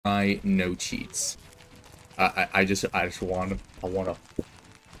try no cheats. I just wanna,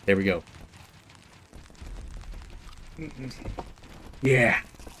 there we go. Yeah,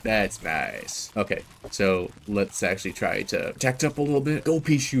 that's nice. Okay, so let's actually try to protect up a little bit. Go,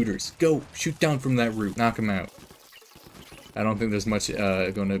 Peashooters, go, shoot down from that roof, knock him out. I don't think there's much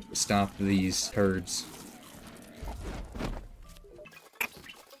gonna stop these turds.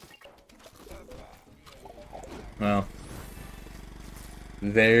 Well,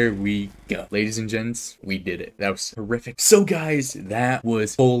 there we go. Ladies and gents, we did it. That was horrific. So guys, that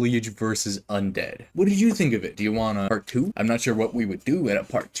was foliage versus undead. What did you think of it? Do you want a part 2? I'm not sure what we would do at a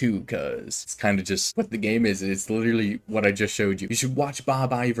part 2 because it's kind of just what the game is. It's literally what I just showed you. You should watch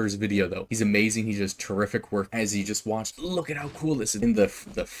Bob Ivar's video though. He's amazing. He does terrific work. As you just watched, look at how cool this is in the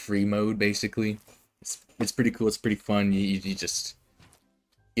free mode basically. It's pretty cool. It's pretty fun. You just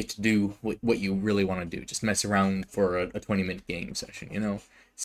get to do what you really want to do. Just mess around for a 20-minute game session, you know?